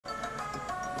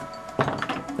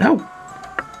Ow!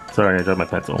 Sorry, I dropped my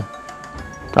pencil.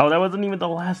 Oh, that wasn't even the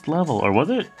last level, or was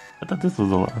it? I thought this was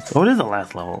the last. Oh, it is the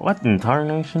last level. What in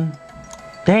tarnation?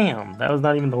 Damn, that was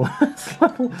not even the last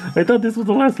level. I thought this was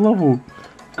the last level.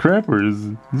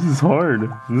 Crappers, this is hard.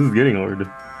 This is getting hard.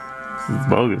 This is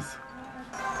bogus.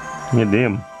 Yeah,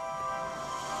 damn.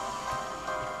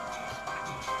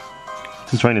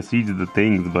 Just trying to siege the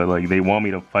things, but like they want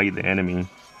me to fight the enemy.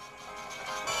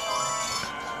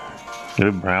 Do we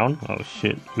have brown? Oh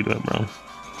shit, we do have brown.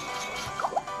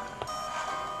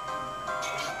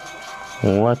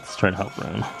 Let's try to help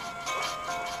brown.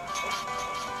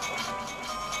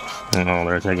 Oh,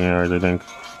 they're attacking ours, I think.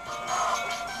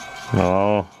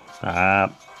 Oh,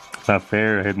 stop. It's not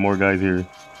fair. I had more guys here.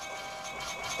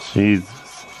 Jesus.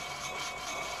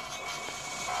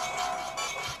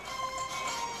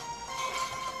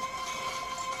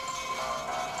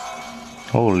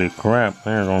 Holy crap,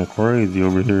 they're going crazy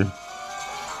over here.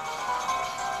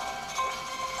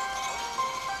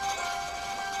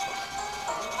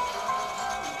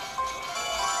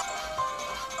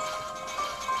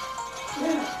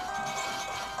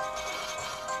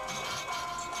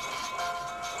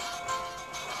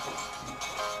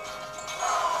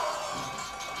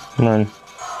 Come on.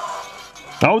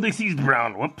 Oh, they seized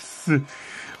brown. Whoops.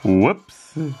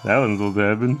 Whoops. That wasn't supposed to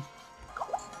happen.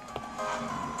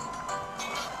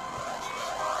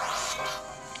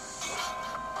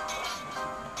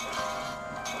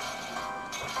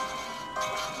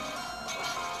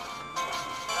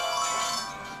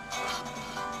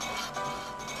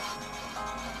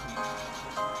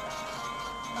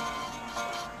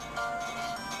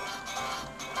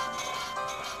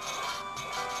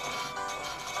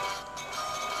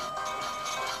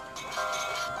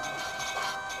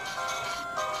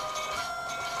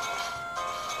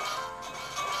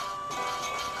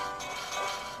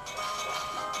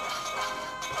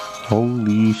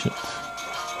 Holy shit.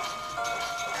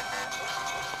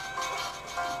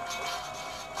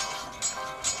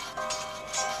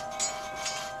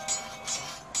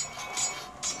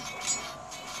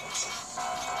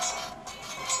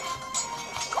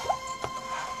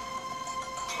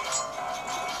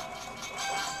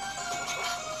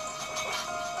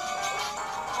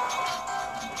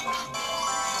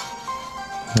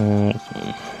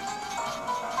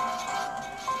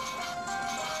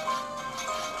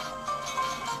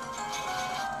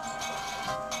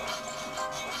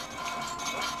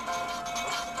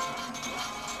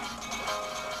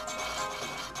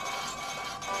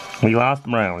 We lost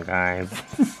brown guys.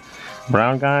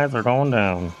 Brown guys are going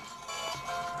down.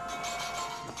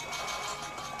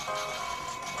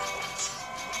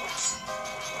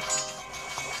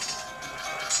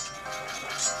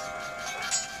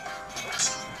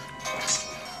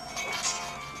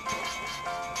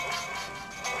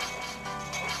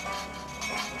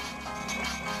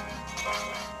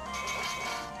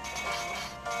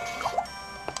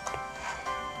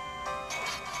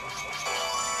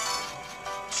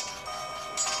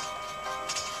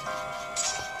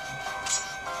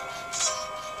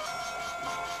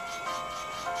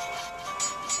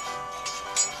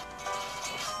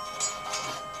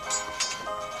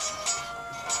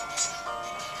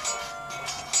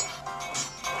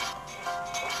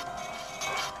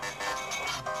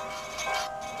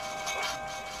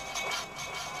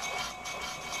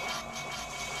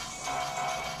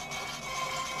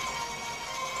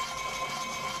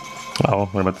 Oh,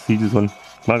 we're about to siege this one.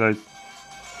 Come on, guys.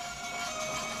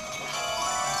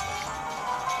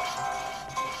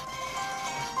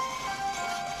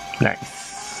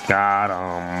 Nice. Got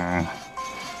him.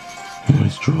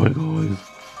 Nice try, guys.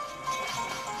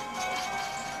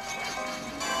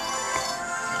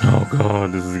 Oh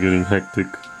god, this is getting hectic.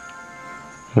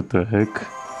 What the heck?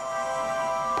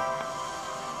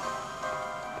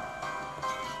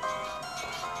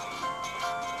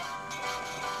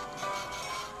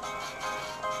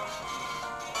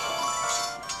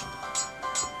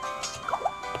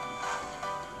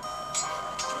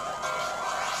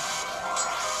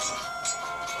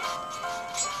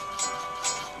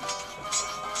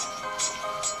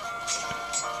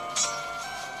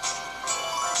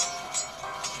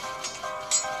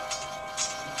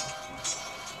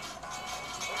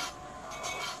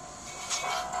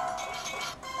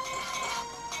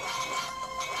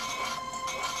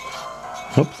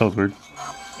 Oops, that was weird.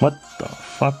 What the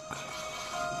fuck?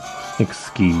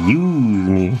 Excuse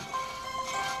me.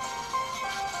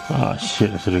 Oh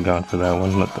shit, I should have gone for that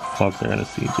one. What the fuck, they're gonna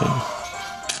siege in.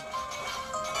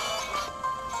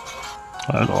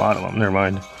 Oh, there's a lot of them, never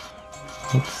mind.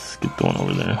 Let's get the one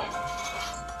over there.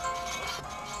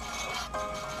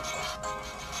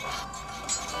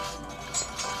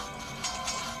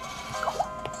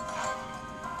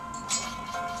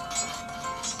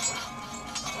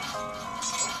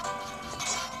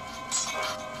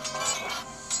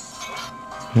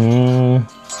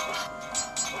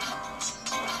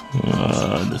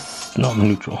 This not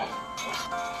neutral.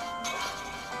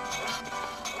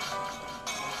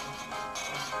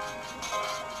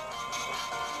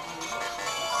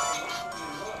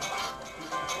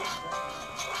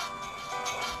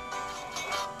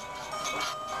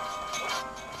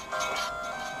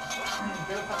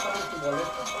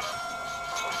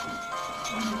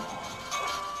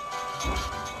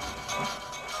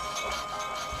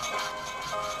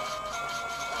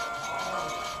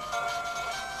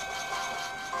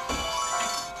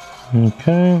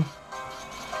 Okay.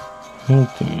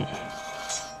 Okay.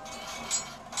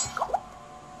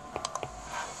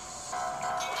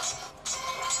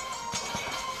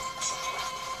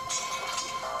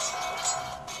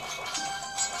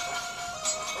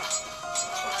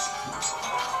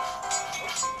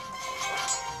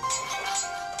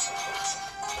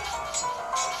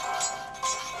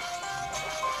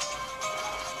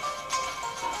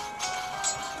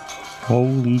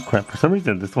 Holy crap. For some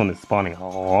reason, this one is spawning a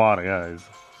lot of guys.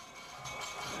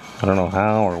 I don't know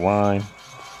how or why.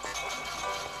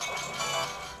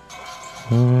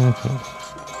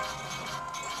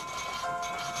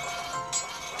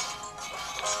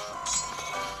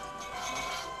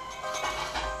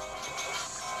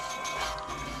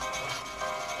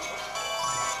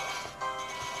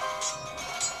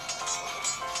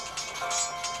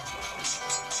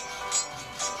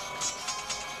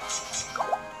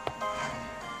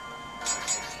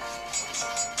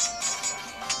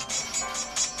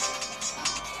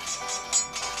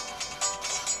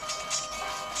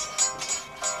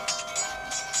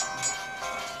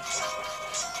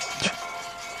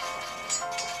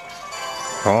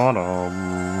 Hold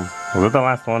on. Was it the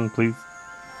last one, please?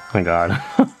 Thank God.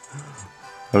 I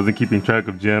wasn't keeping track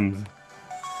of gems.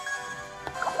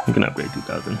 You can upgrade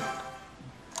 2,000.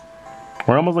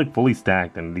 We're almost like fully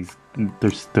stacked, and they're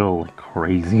still like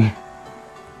crazy.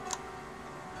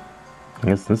 I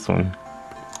guess this one.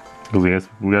 Because I guess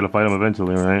we gotta fight them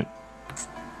eventually, right?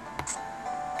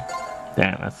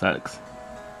 Damn, that sucks.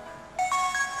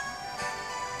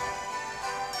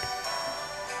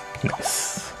 Nice.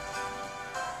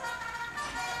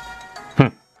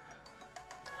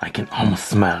 I can almost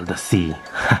smell the sea.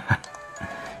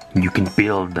 You can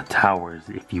build the towers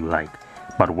if you like,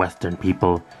 but Western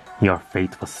people, your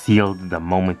fate was sealed the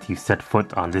moment you set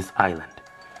foot on this island.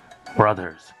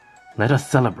 Brothers, let us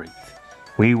celebrate.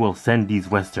 We will send these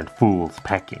Western fools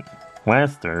packing.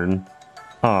 Western?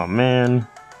 Oh man.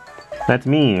 That's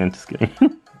me. I'm just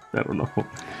kidding. I don't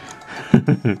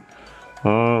know.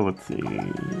 Oh, let's see.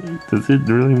 Does it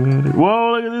really matter?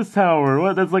 Whoa, look at this tower.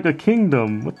 What? That's like a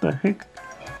kingdom. What the heck?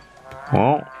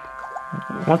 Well,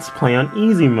 let's play on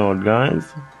easy mode,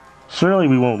 guys. Surely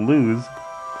we won't lose.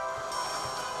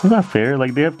 It's not fair.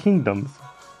 Like, they have kingdoms.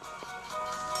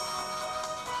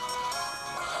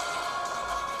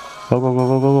 Go, go, go,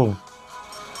 go, go, go.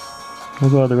 Oh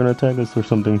god, they're gonna attack us or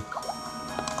something.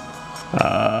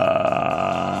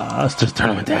 Let's just turn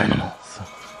them into animals.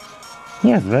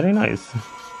 Yes, very nice.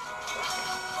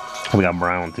 We got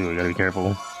brown too, we gotta be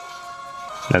careful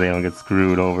that they don't get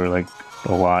screwed over like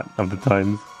a lot of the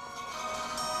times.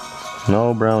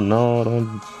 No, brown, no,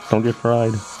 don't get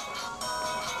fried.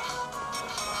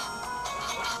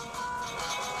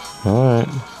 Alright.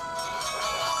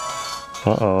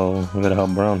 Uh-oh, we gotta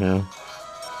help brown here.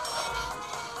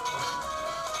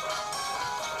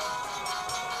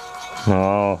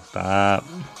 Oh, stop.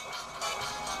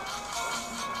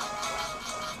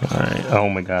 Alright, oh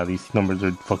my god, these numbers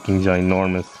are fucking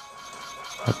ginormous.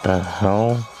 What the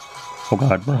hell? Oh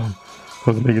god, brown.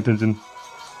 Wasn't paying attention.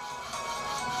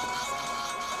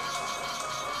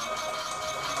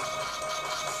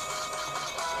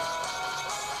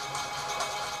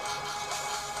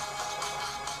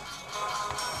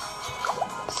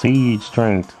 Siege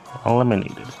strength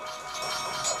eliminated.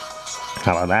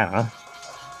 How about that, huh?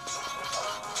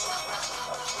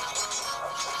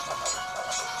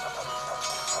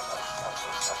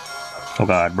 Oh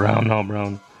god, brown, no,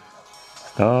 brown.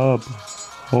 Stop.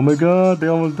 Oh my god, they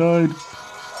almost died.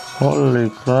 Holy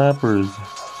crappers.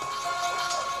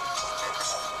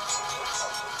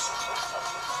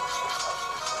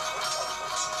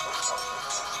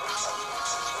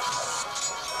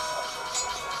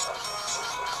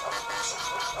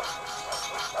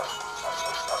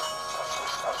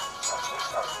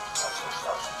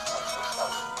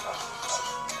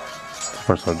 So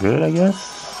far so good, I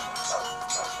guess.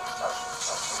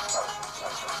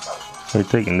 We're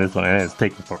taking this one, and it's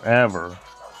taking forever.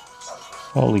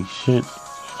 Holy shit.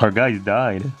 Our guys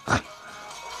died.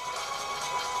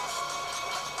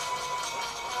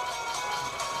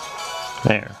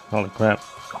 There. Holy crap.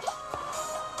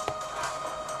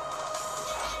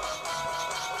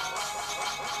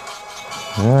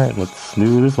 Alright, let's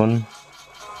do this one.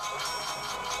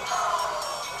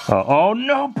 Oh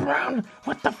no, Brown!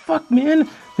 What the fuck, man?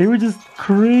 They were just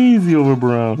crazy over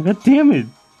Brown. God damn it.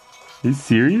 Are you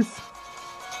serious?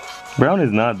 Brown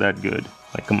is not that good.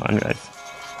 Like, come on, guys.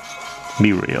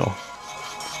 Be real.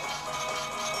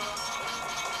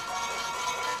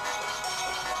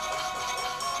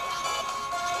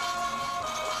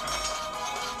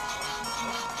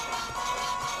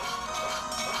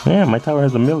 Yeah, my tower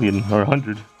has 1,000,000 or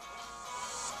 100.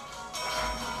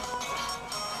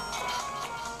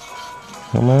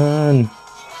 Come on.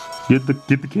 Get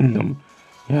the kingdom.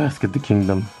 Yes, get the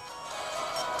kingdom.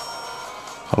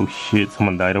 Oh shit,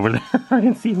 someone died over there. I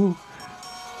didn't see who.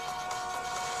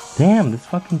 Damn, this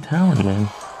fucking tower, man.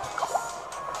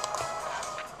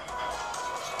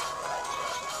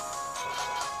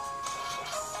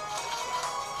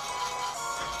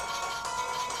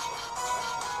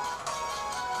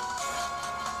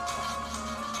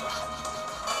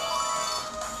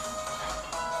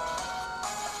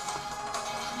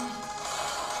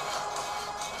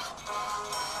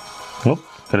 Oh,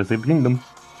 gotta save the kingdom.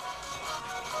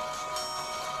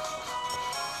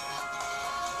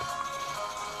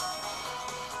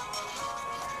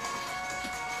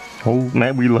 Oh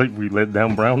man, we let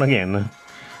down Brown again.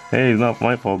 Hey, it's not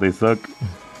my fault they suck.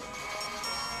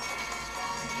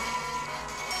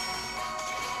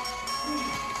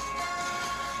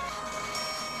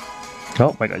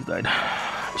 Oh, my guys died.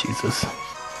 Jesus.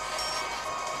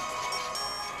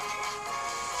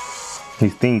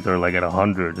 These things are like at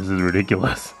 100. This is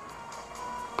ridiculous.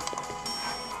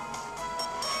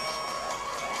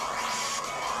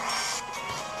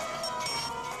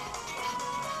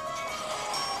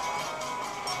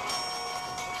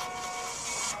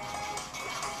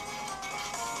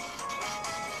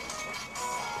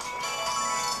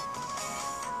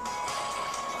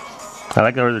 I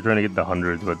like how they're trying to get the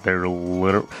 100s, but they're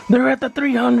at the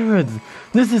 300s.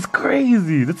 This is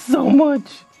crazy. That's so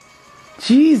much.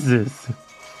 Jesus.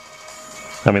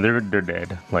 I mean, they're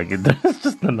dead. Like, it's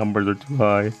just the numbers are too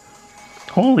high.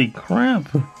 Holy crap.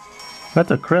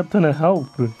 That's a crap ton of health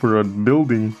for a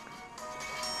building.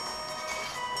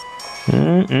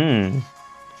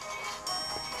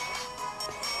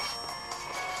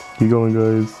 Keep going,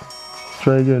 guys.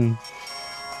 Try again.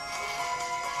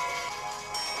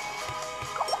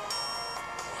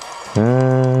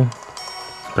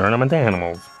 Turn them into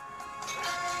animals.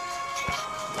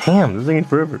 Damn, this is taking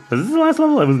forever. Is this the last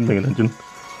level? I wasn't paying attention.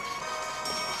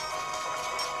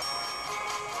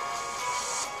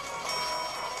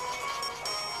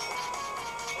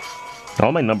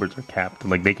 All my numbers are capped.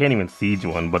 Like, they can't even siege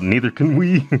one, but neither can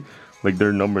we. Like,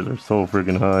 their numbers are so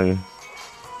freaking high.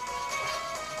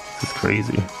 This is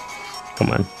crazy. Come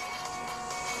on.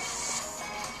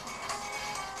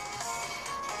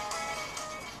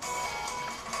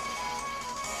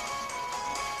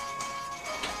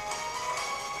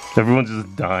 Everyone's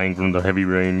just dying from the heavy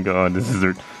rain. God, this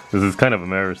is kind of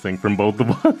embarrassing from both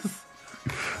of us.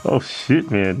 Oh shit,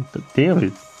 man. Damn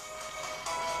it.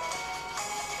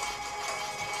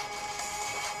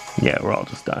 Yeah, we're all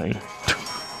just dying.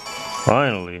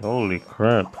 Finally, holy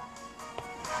crap.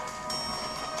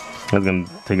 That's gonna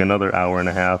take another hour and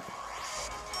a half.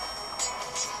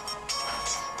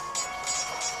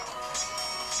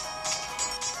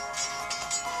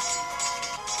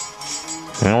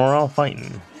 And we're all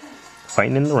fighting.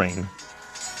 Fighting in the rain.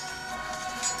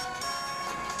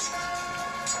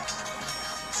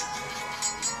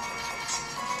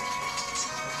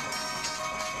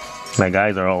 My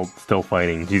guys are all still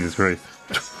fighting. Jesus Christ.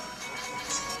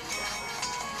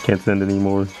 Can't send any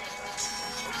more.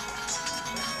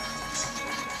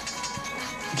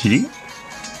 GG?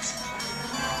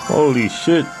 Holy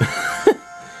shit.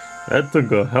 That took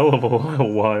a hell of a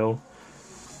while.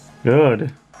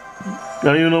 God. I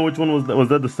don't even know which one was that. Was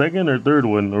that the second or third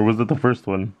one? Or was it the first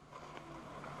one?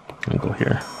 Let me go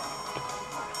here.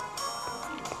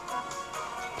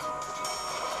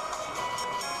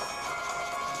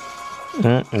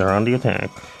 They're on the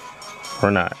attack. Or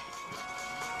not.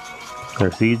 They're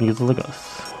sieging just like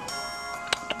us.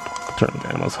 Turn the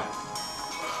animals.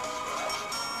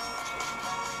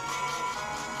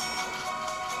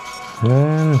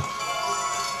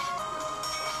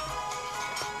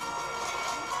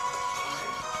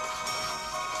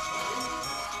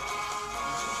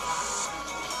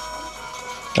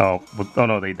 Oh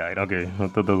no, they died. Okay, I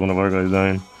thought that was one of our guys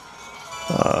dying.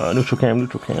 Neutral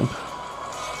camp.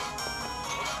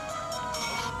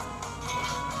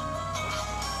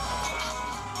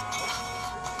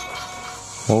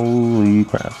 Holy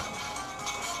crap.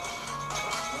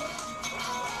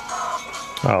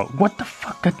 Oh, what the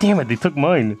fuck? God damn it, they took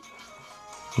mine.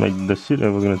 Like the shit I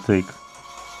was gonna take.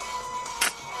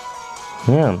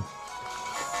 Man.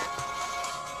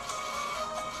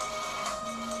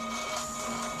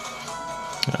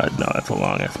 No, that's a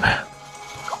long ass path.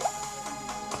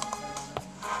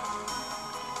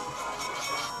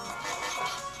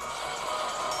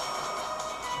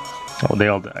 Oh, they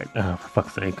all died. Oh, for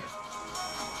fuck's sake.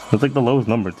 It's like the lowest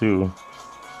number, too.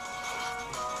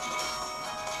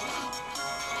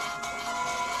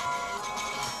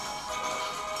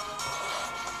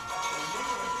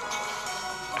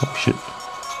 Oh, shit.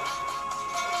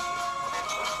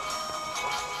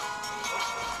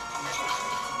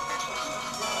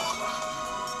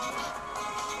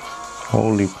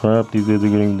 Holy crap, these guys are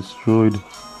getting destroyed.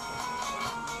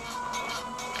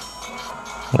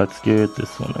 Let's get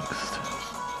this one next.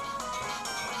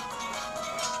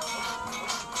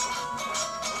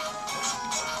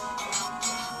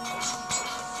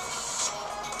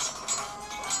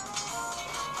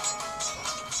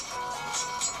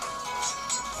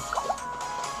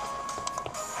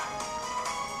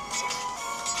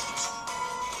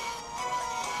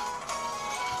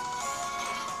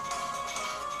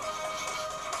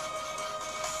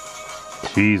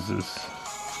 Jesus.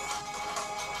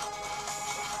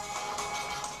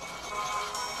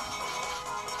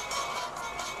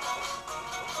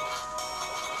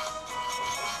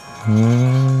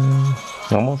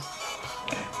 Almost.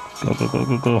 Go, go, go,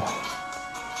 go, go.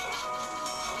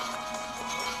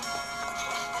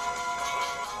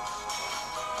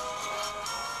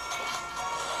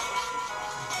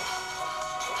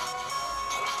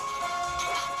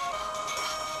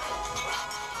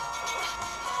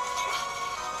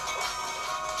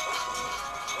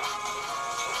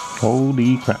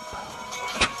 Holy crap.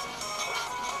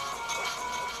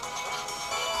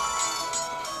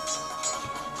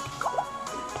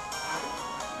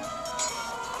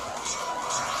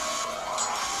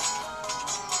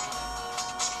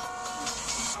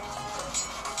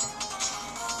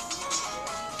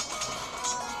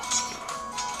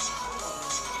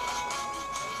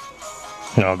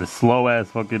 Oh, this slow ass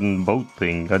fucking boat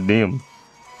thing, goddamn.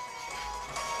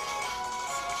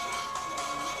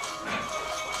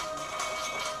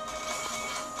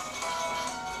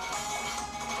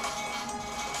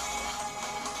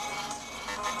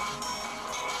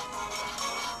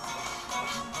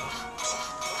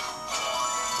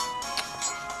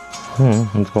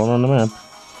 What's going on the map?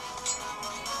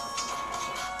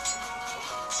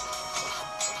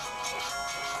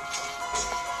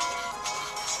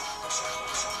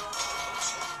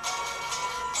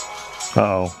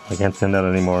 Uh-oh, I can't send that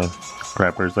anymore.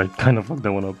 Crappers, I kind of fucked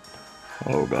that one up.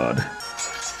 Oh god.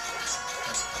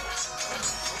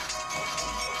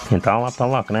 It's all up to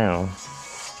luck now.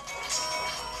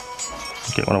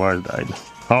 Okay, one of ours died.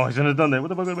 Oh, I shouldn't have done that. What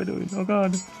the fuck am I doing? Oh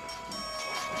god.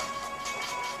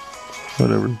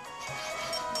 Whatever.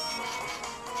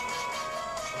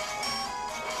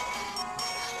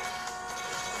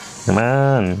 Come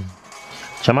on.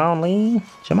 Come on, Lee.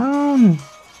 Come on.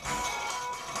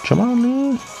 Come on,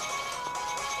 Lee.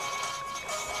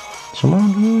 Come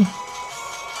on, Lee.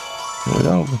 There we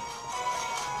go.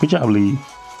 Good job, Lee.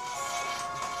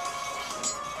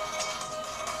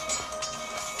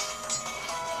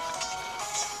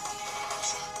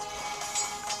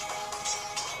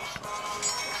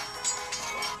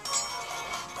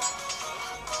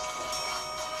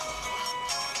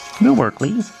 Good work,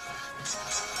 Lee.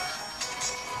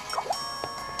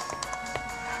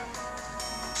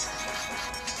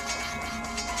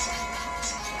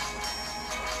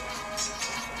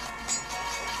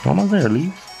 Almost there,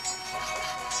 Lee.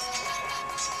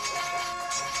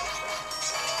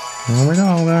 There we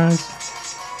go, guys.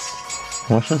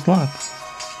 Wish us luck.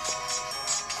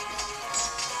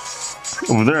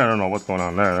 Over there, I don't know what's going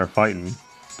on there. They're fighting.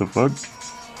 The fuck?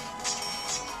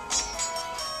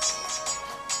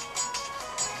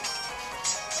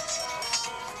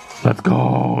 Let's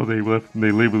go!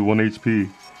 They leave with 1 HP.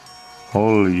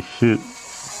 Holy shit.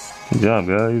 Good job,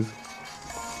 guys.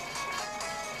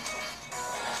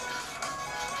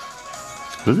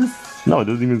 Does this? No, it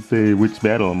doesn't even say which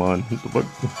battle I'm on. What the fuck?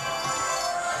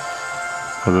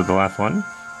 Was it the last one?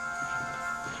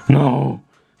 No!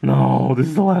 No, this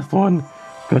is the last one!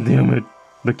 God damn it.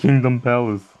 The Kingdom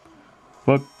Palace.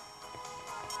 Fuck.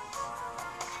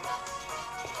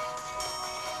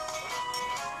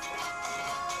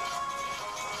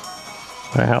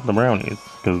 I have the brownies,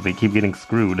 because they keep getting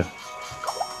screwed.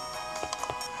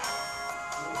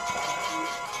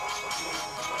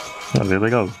 Oh, there they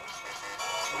go.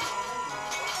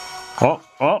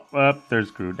 Oh, they're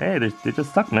screwed. Hey, they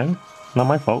just suck, man. Not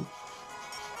my fault.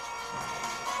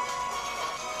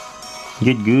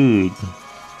 Good.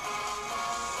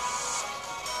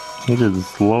 These are the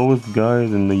slowest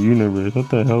guys in the universe. What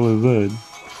the hell is that?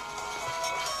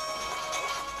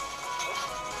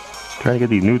 Trying to get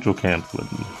these neutral camps, but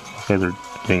these guys are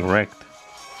getting wrecked.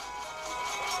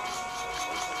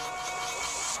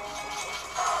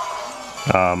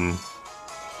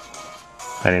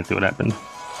 I didn't see what happened.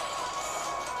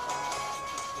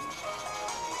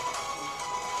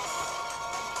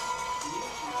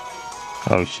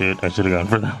 Oh shit, I should have gone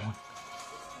for that one.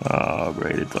 Oh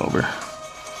great, it's over.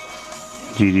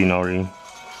 GG Nori.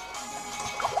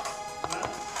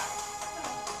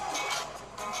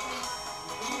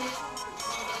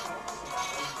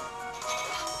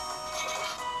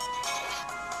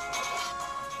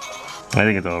 I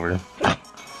think it's over.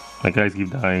 My guys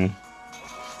keep dying.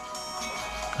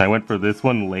 I went for this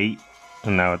one late,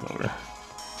 and now it's over.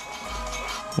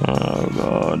 Oh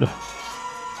god.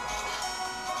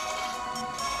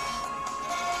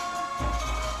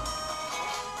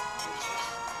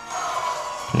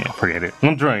 Yeah, forget it.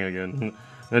 I'm trying again.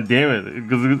 God damn it,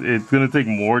 because it's gonna take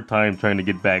more time trying to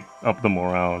get back up the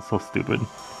morale. It's so stupid.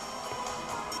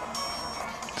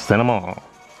 Send them all.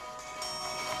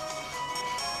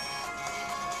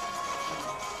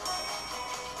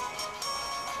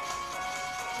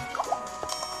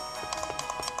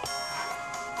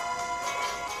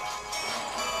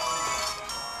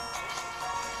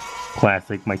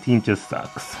 Classic, my team just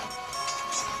sucks.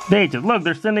 They just, look,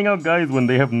 they're sending out guys when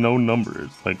they have no numbers.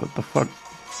 Like, what the fuck?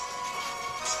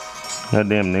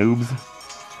 Goddamn noobs.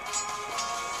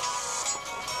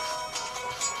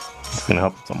 It's gonna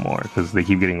help some more, because they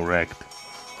keep getting wrecked.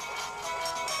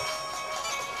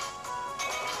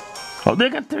 Oh, they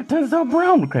got their 10-star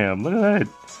brown cam. Look at that.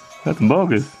 That's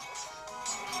bogus.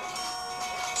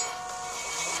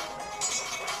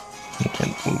 I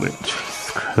can't move it.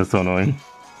 Jesus Christ, that's so annoying.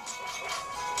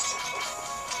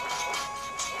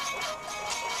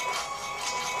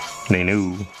 They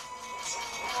knew.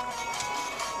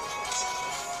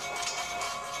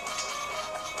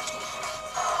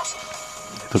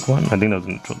 Took one? I think that was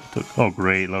neutral. Oh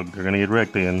great, look, they're gonna get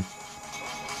wrecked again.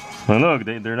 Oh look,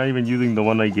 they're not even using the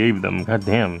one I gave them. God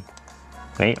damn.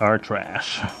 They are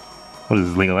trash. What is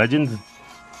this, League of Legends?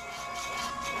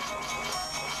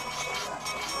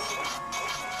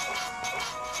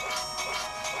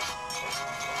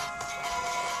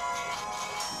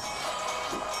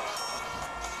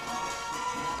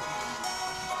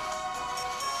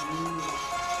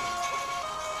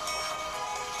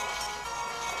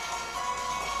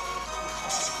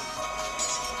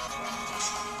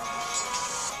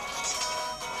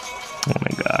 Oh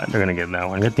my god, they're gonna get that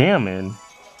one. God damn, man.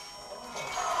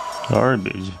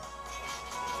 Garbage.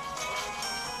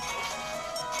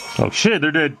 Oh shit,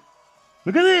 they're dead.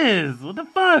 Look at this! What the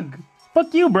fuck?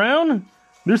 Fuck you, Brown!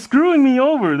 They're screwing me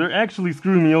over! They're actually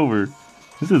screwing me over.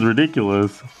 This is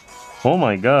ridiculous. Oh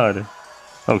my god.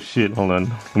 Oh shit, hold on.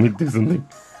 Let me do something.